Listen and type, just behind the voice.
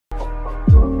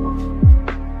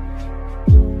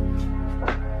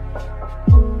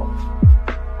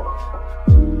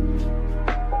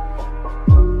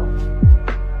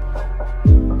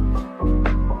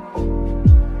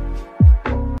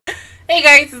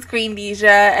guys, it's Queendija,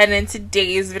 and in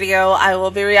today's video, I will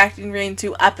be reacting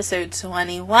to episode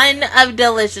 21 of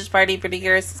Delicious Party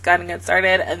Precure. So it's gonna get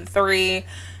started in 3,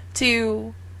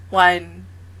 2, 1,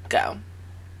 go.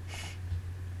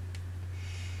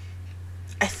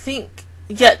 I think,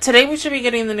 yeah, today we should be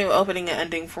getting the new opening and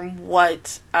ending from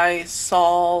what I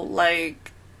saw,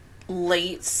 like,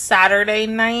 late Saturday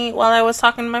night while I was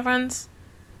talking to my friends.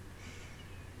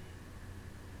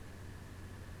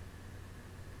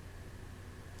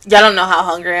 Y'all don't know how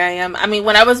hungry I am. I mean,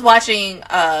 when I was watching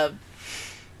The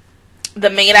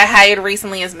Maid I Hired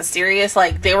Recently Is Mysterious,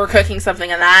 like, they were cooking something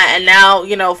in that, and now,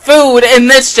 you know, food in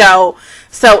this show.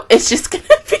 So, it's just gonna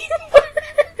be worse.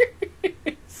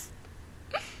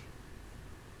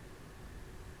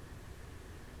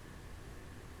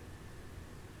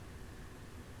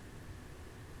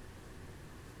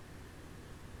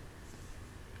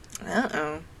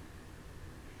 Uh-oh.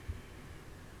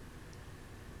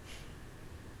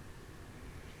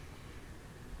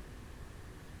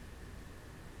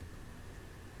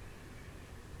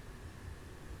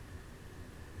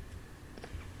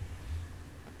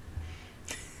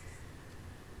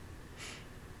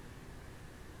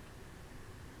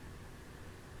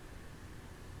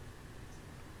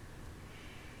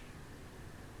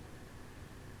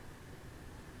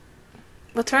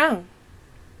 What's wrong?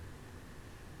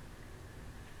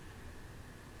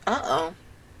 Uh-oh.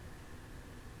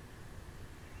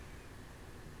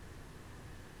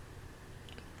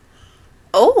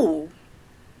 Oh.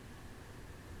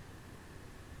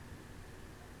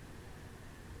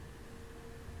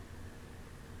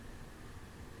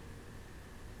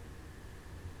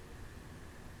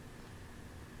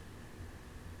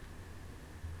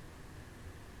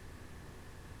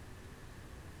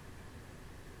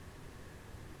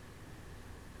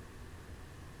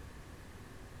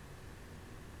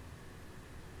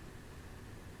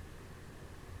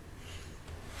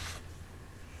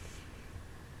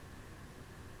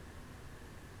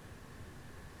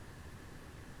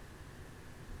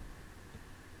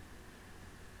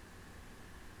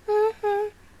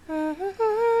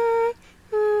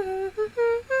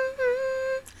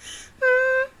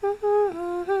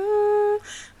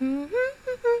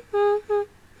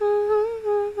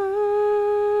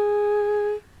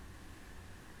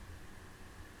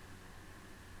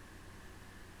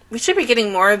 We should be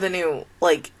getting more of the new,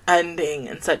 like, ending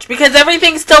and such. Because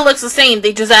everything still looks the same.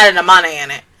 They just added a mana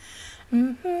in it.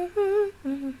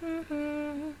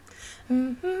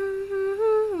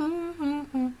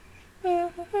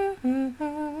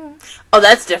 Oh,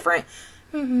 that's different.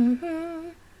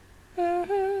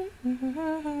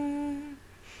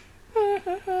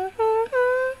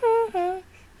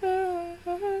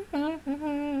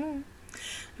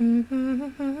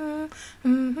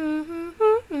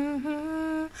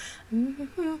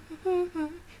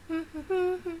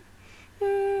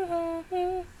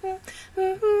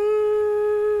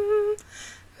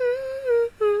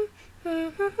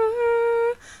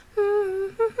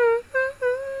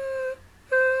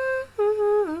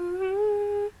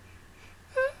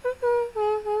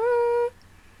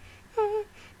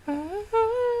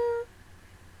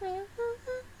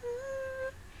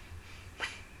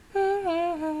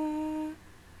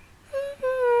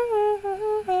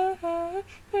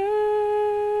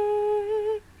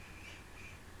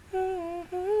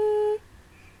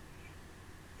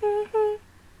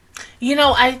 You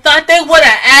know, I thought they would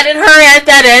have added her at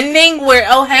that ending where,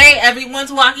 oh, hey,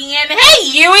 everyone's walking in. Hey,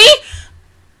 Yui!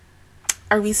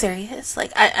 Are we serious?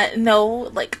 Like, I no,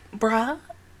 like, bruh?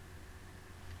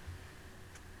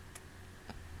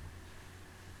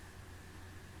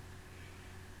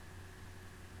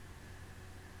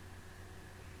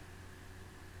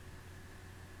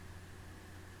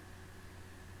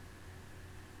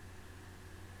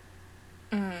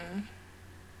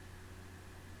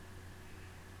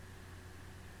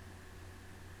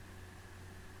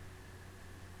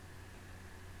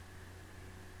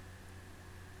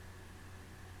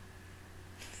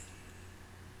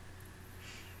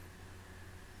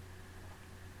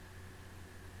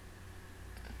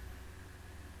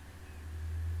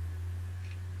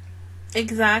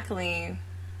 Exactly.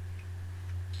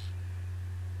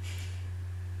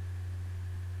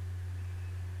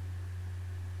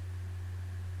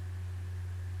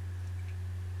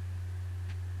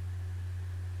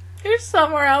 Your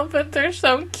summer outfits are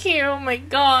so cute, oh my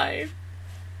god.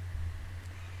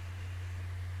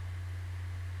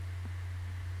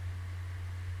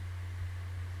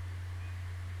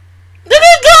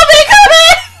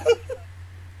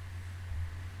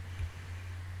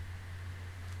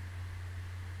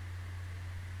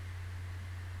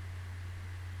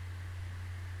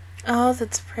 Oh,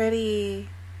 that's pretty.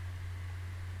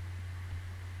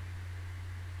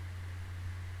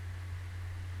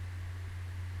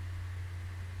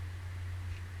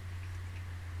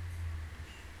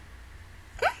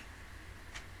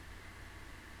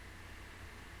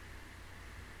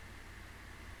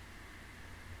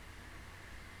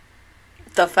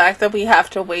 The fact that we have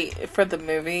to wait for the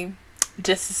movie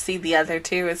just to see the other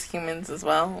two as humans as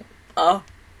well. Oh.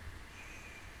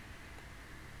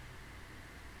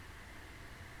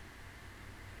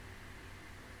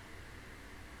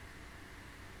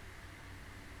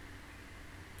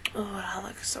 Oh, that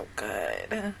looks so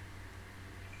good.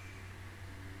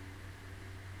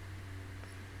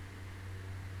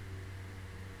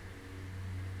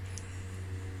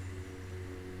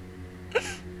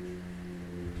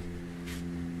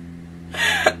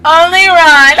 Only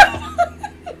run.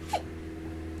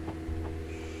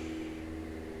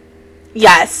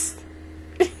 Yes.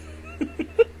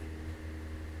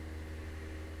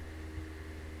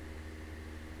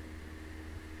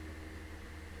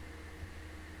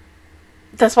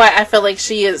 That's why I feel like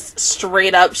she is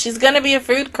straight up. She's gonna be a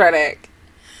food critic.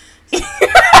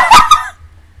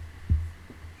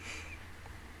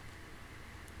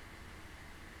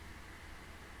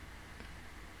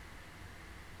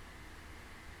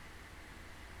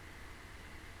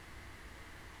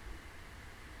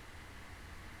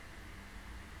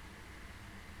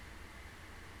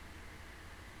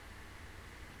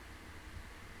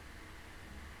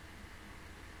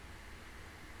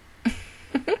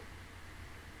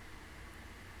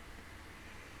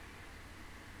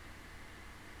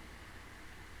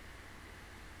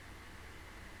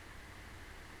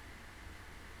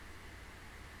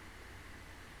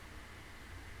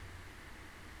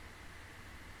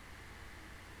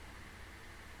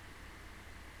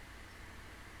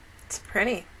 It's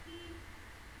pretty.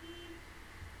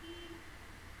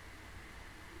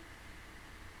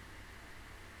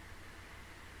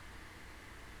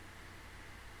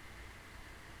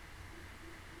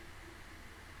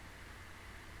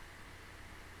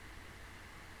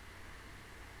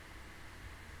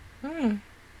 Hmm.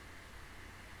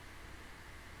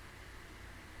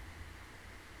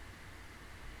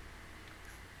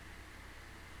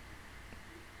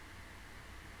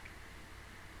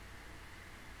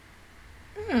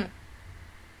 Hmm.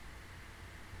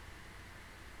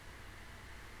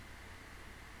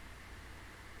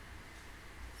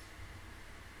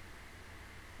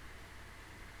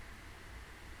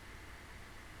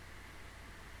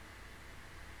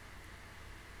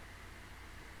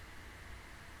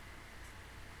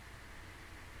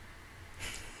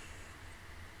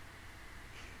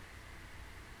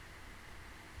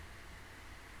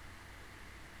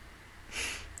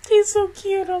 He's so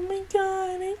cute. Oh my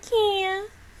god, I can't.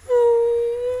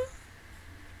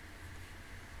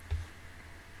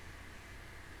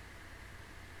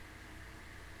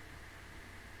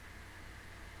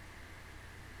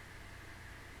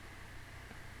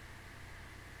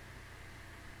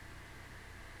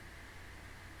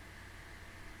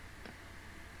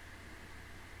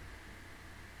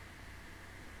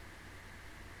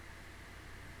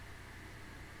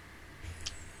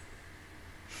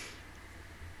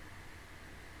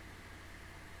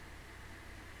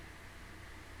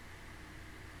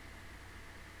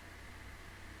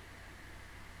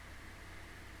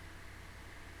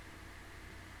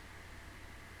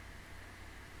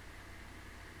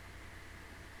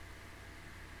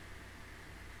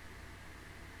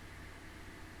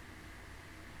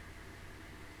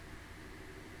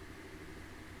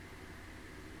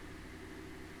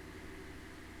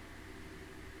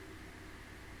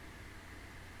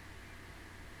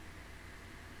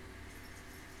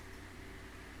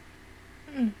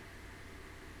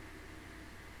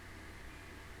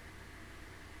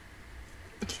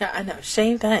 Yeah, I know.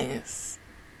 Shame things.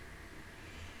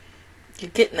 You're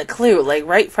getting a clue, like,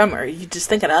 right from her. You just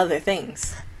thinking of other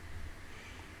things.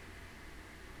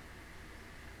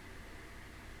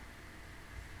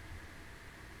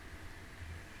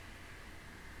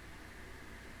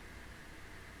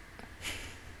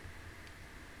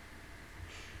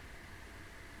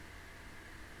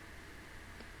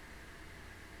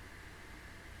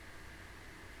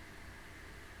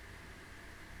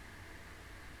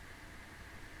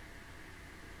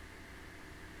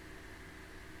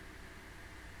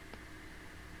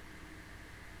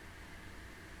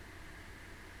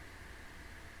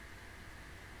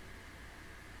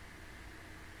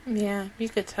 Yeah, you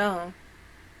could tell.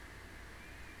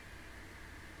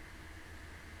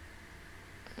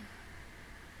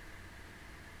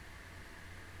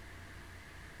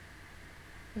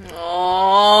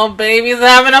 Oh, baby's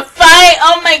having a fight.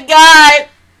 Oh my god.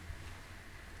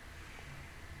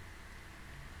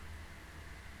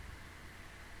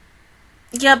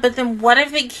 Yeah, but then what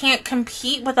if it can't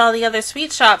compete with all the other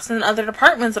sweet shops and other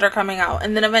departments that are coming out?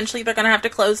 And then eventually they're going to have to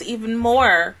close even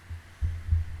more.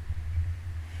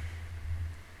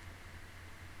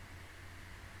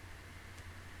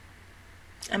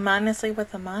 I'm honestly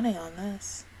with Amane on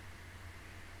this.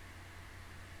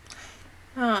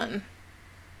 On.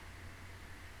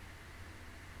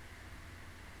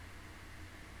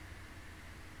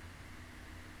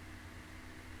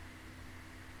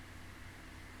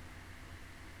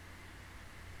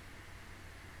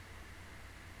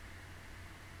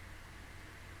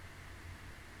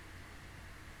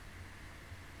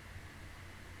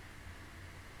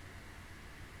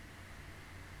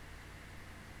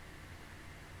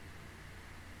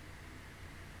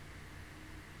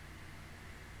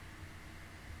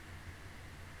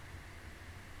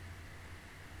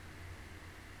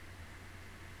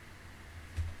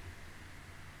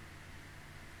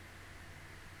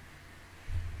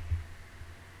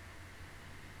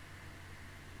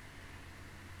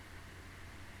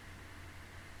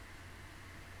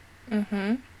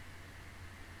 Mm-hmm.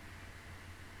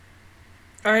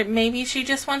 Or maybe she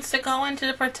just wants to go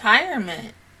into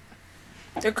retirement.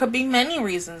 There could be many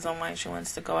reasons on why she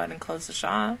wants to go out and close the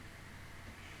shop.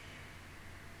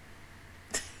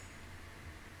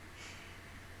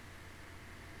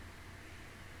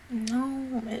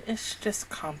 No, it's just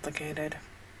complicated.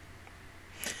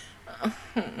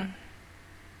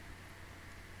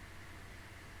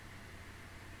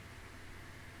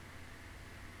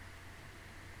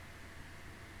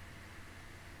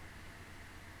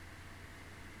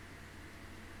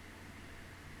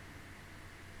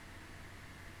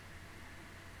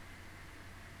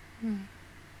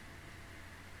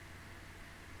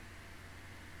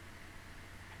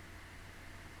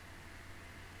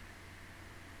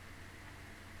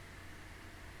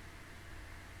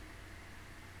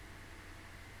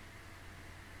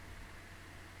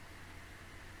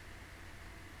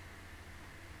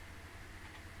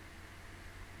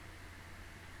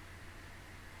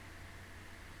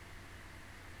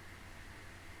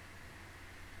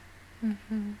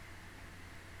 Mm-hmm.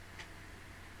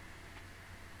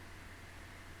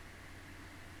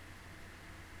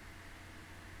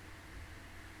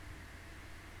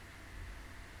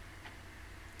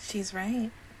 She's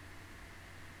right.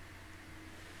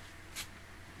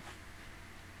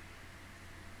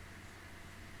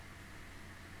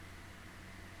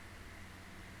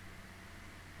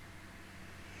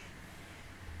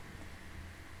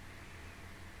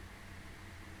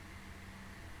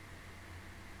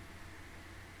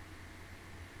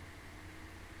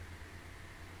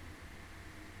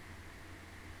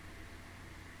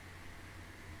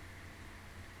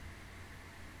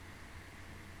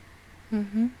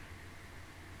 Mm-hmm.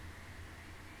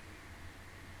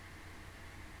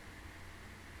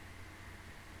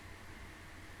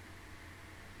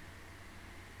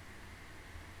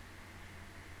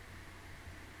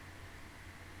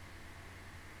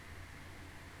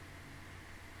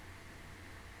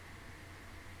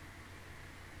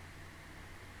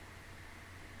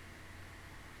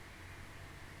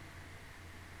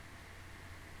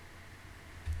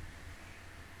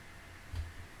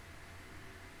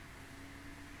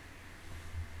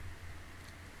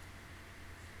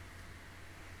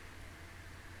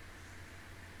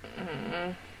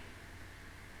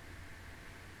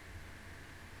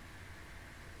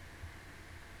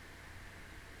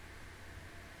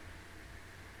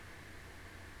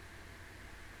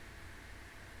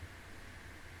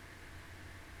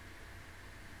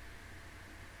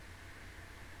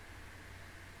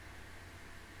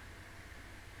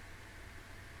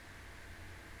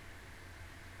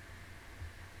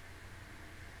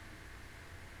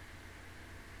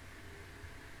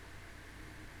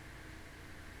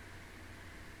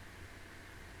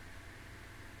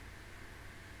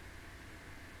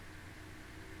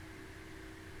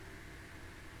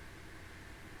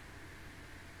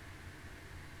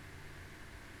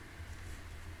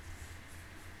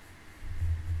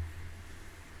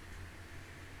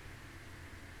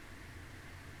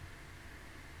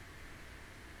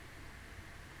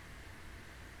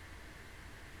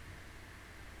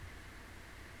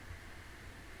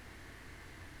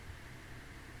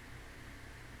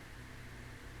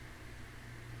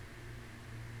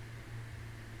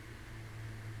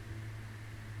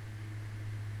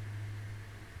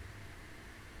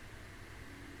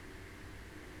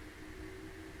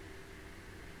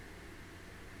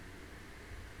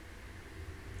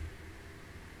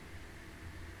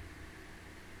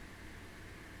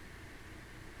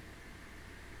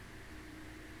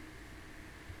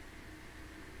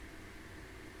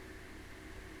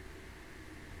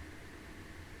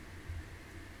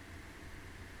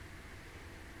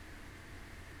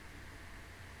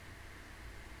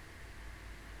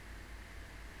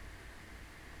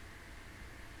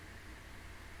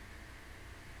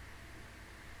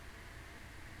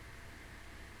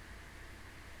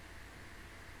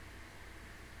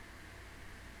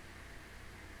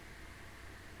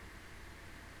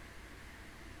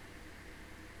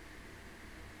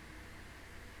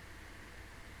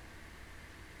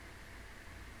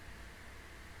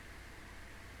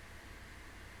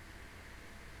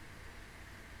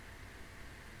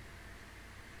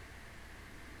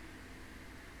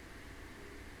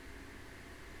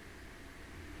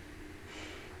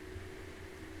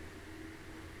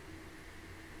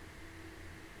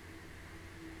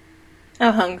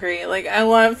 I'm hungry. Like, I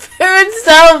want food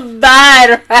so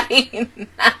bad right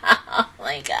now.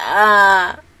 Like,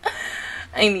 I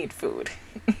need food.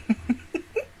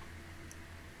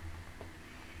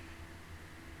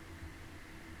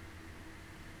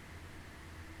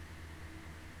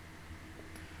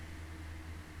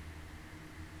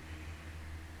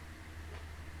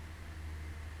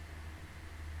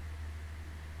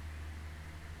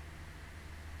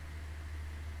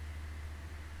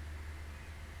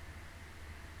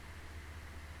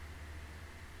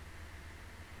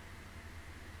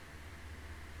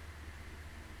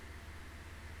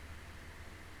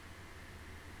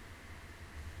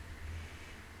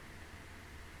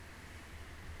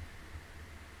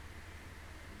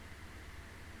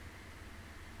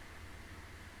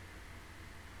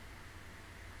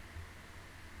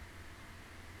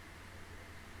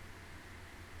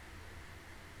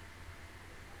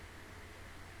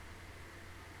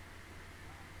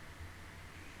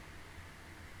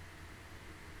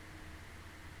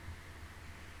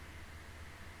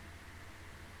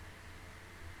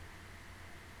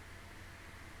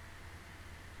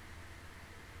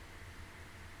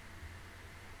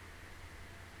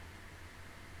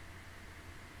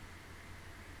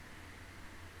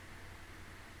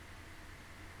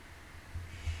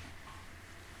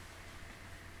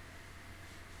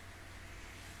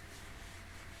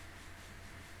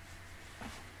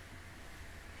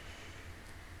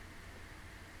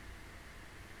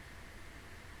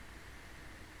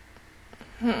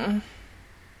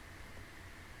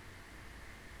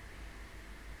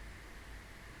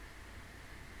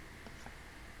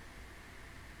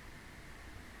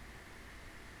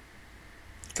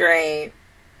 Great.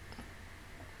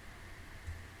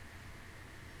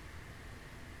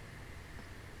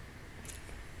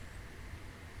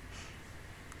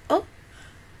 Oh.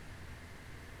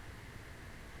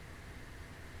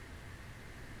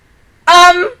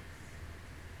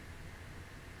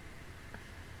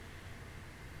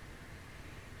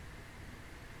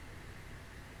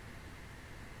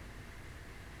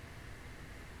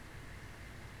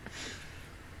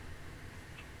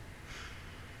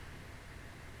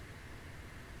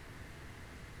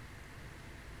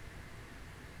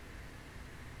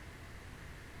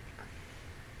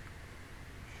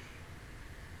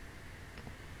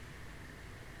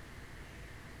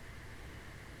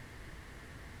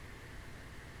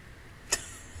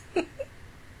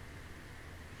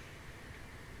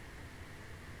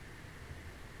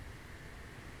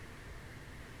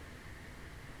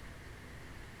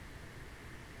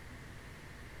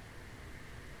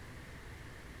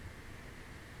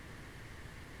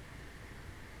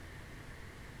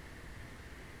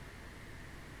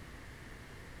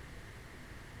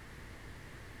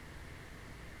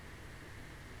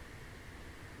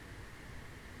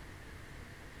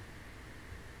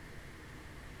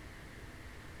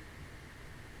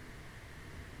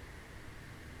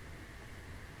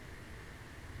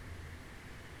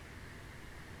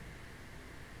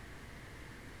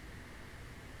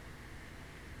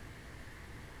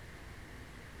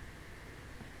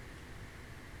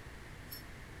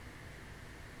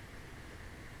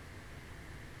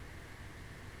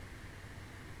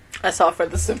 That's all for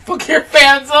the Simple Gear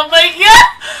fans. I'm like, yeah!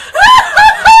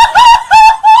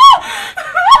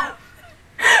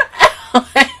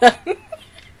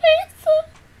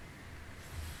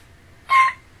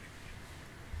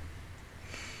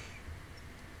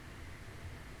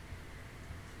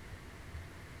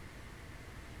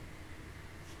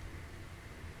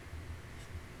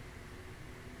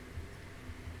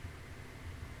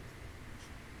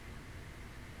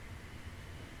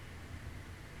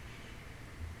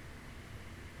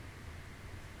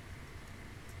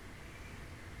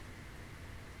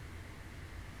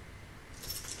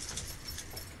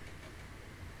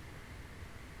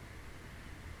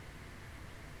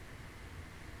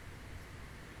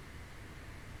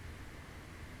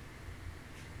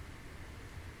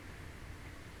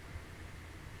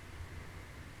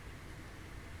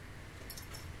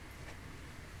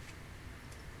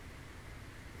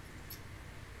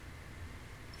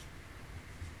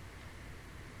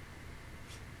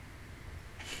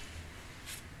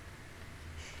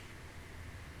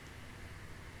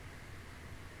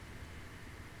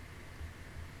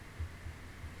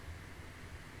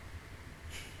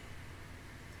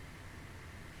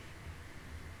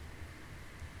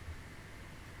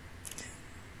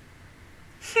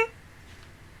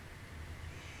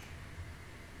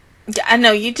 Yeah, I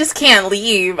know, you just can't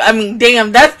leave. I mean,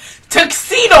 damn, that's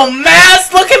tuxedo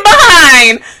mask looking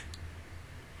behind.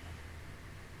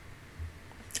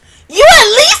 You at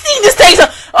least need to say so.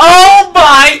 Oh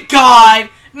my god.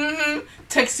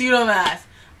 tuxedo mask.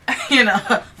 You know,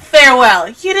 farewell.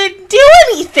 You didn't do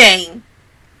anything.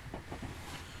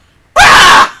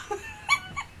 Ah! Like,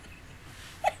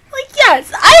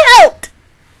 yes, I helped.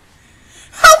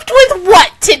 Helped with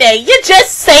what today? You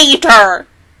just saved her.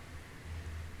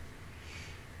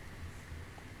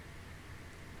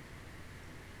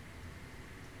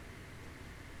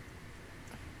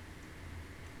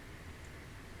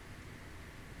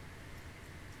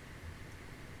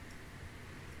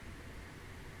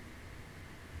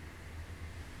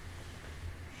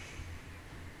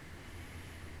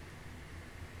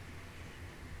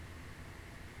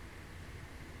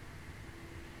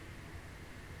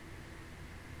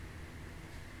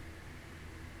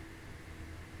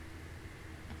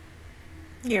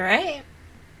 You're right.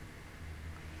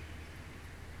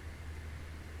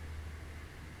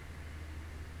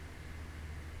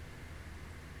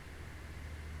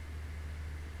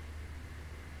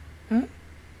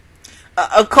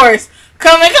 Of course.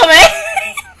 Come in.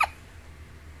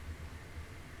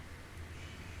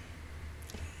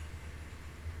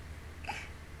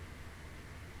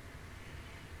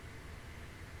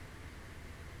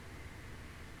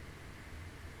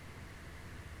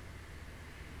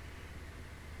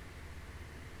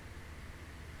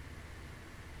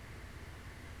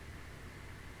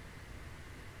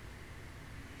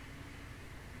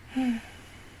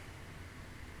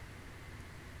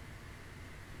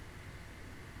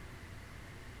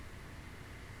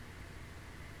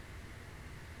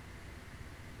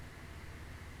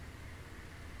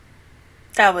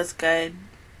 That was good.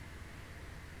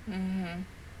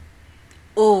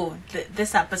 Ooh,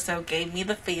 this episode gave me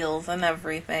the feels and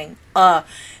everything.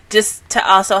 Just to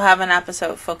also have an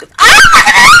episode focus.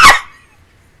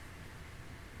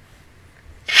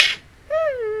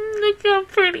 Look how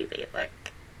pretty they look.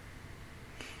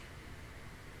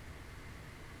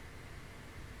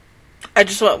 I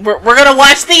just want, we're gonna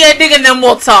watch the ending and then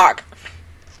we'll talk.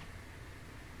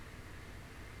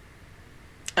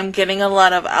 I'm getting a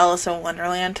lot of Alice in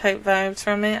Wonderland type vibes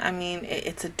from it. I mean,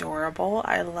 it's adorable.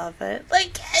 I love it.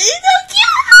 Like, it's so cute!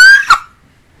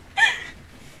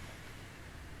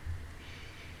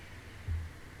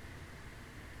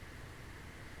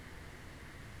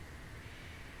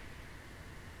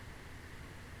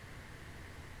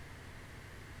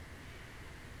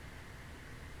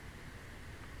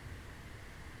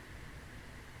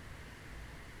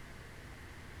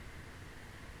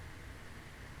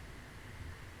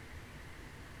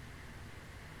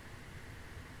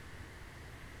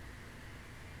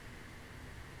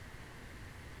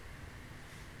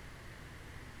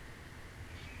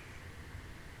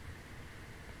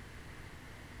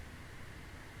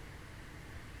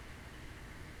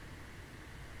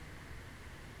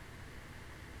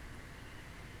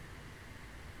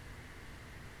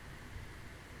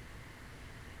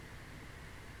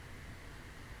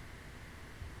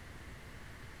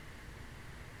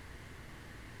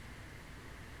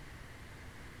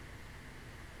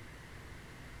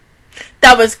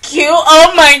 That was cute.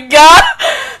 Oh my god.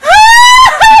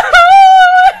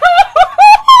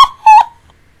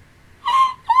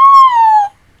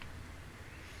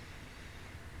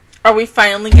 Are we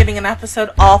finally getting an episode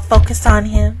all focused on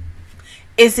him?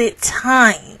 Is it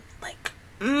time? Like,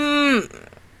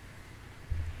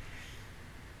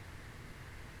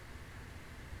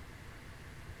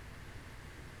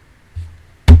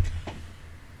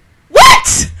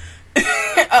 What?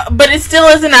 But it still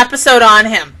is an episode on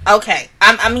him. Okay,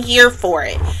 I'm here for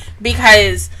it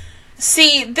because,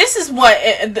 see, this is what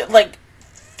like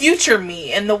future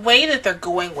me and the way that they're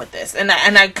going with this, and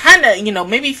I kind of, you know,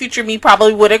 maybe future me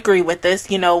probably would agree with this.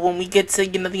 You know, when we get to,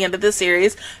 you know, the end of the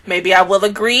series, maybe I will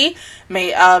agree,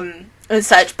 and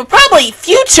such. But probably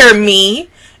future me,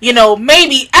 you know,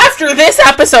 maybe after this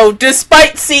episode,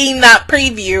 despite seeing that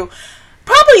preview,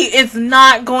 probably is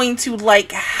not going to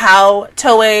like how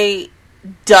Toei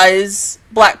does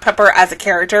Black Pepper as a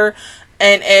character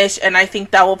and ish, and I think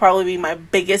that will probably be my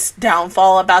biggest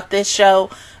downfall about this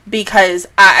show, because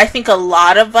I think a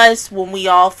lot of us, when we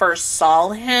all first saw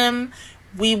him,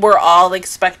 we were all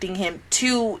expecting him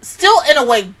to still in a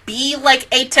way be like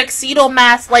a tuxedo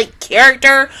mask like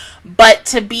character, but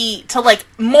to like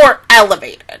more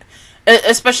elevated,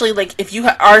 especially like if you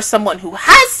are someone who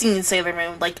has seen Sailor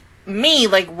Moon like me,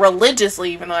 like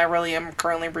religiously, even though I really am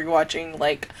currently rewatching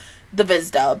like the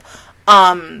Viz dub,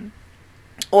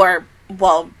 or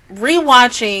well,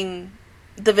 rewatching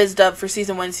the Viz dub for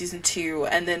season 1, season 2,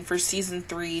 and then for season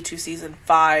 3 to season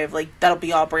 5, like that'll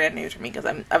be all brand new to me because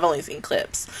I've only seen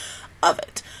clips of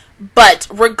it. But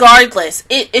regardless,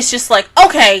 it's just like,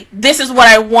 okay, this is what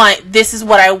I want. This is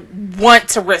what I want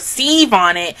to receive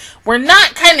on it. We're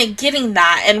not kind of getting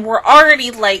that, and we're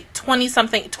already like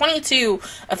 22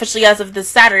 officially as of this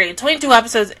Saturday, 22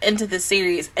 episodes into the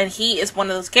series, and he is one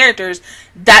of those characters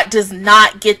that does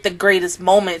not get the greatest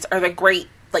moments or the great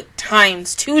like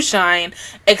times to shine,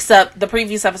 except the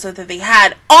previous episode that they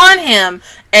had on him,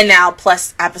 and now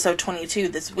plus episode 22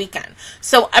 this weekend.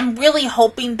 So I'm really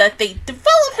hoping that they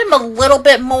develop him a little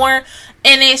bit more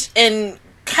and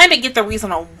kind of get the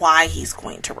reason on why he's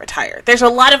going to retire. There's a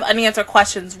lot of unanswered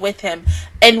questions with him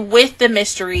and with the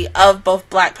mystery of both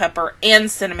Black Pepper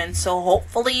and Cinnamon. So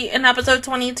hopefully in episode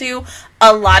 22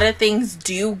 a lot of things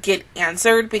do get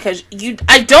answered, because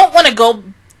I don't want to go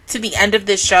to the end of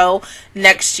this show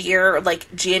next year,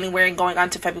 like January and going on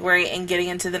to February and getting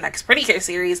into the next Pretty Cure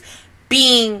series,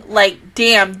 being like,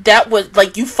 damn, that was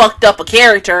like, you fucked up a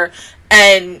character.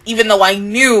 And even though I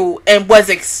knew and was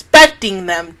expecting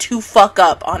them to fuck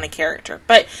up on a character.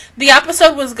 But the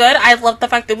episode was good. I love the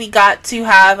fact that we got to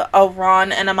have a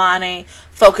Ron and Amane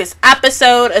focused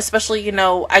episode. Especially, you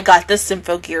know, I got the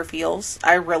Symphogear feels.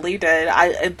 I really did.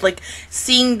 I like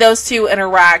seeing those two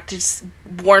interact just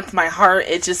warmed my heart.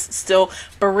 It just still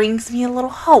brings me a little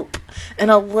hope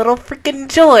and a little freaking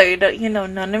joy that, you know,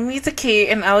 Nana Mizuki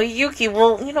and Aoyuki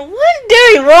will, you know, one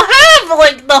day we'll have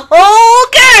like the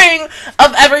whole gang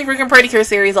of every freaking Pretty Cure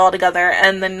series all together,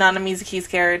 and then Nana Mizuki's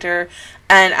character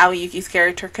and Aoyuki's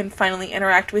character can finally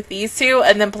interact with these two.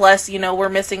 And then plus, you know, we're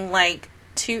missing like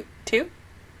two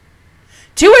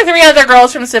or three other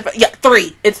girls from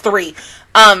three. It's three.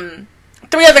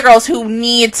 Three other girls who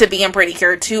need to be in Pretty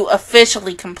Cure to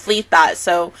officially complete that.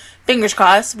 So fingers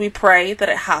crossed, we pray that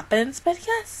it happens. But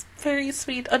yes, very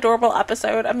sweet, adorable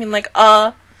episode. I mean, like,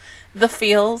 the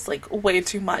feels, like, way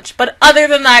too much. But other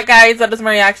than that, guys, that is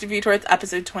my reaction view towards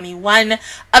episode 21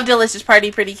 of Delicious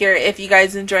Party Pretty Cure. If you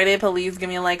guys enjoyed it, please give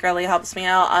me a like. It really helps me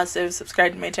out. Also,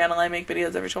 subscribe to my channel. I make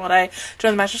videos every single day.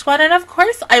 Join the Master Squad. And, of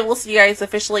course, I will see you guys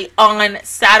officially on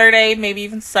Saturday, maybe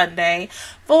even Sunday,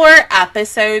 for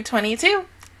episode 22.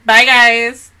 Bye,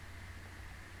 guys.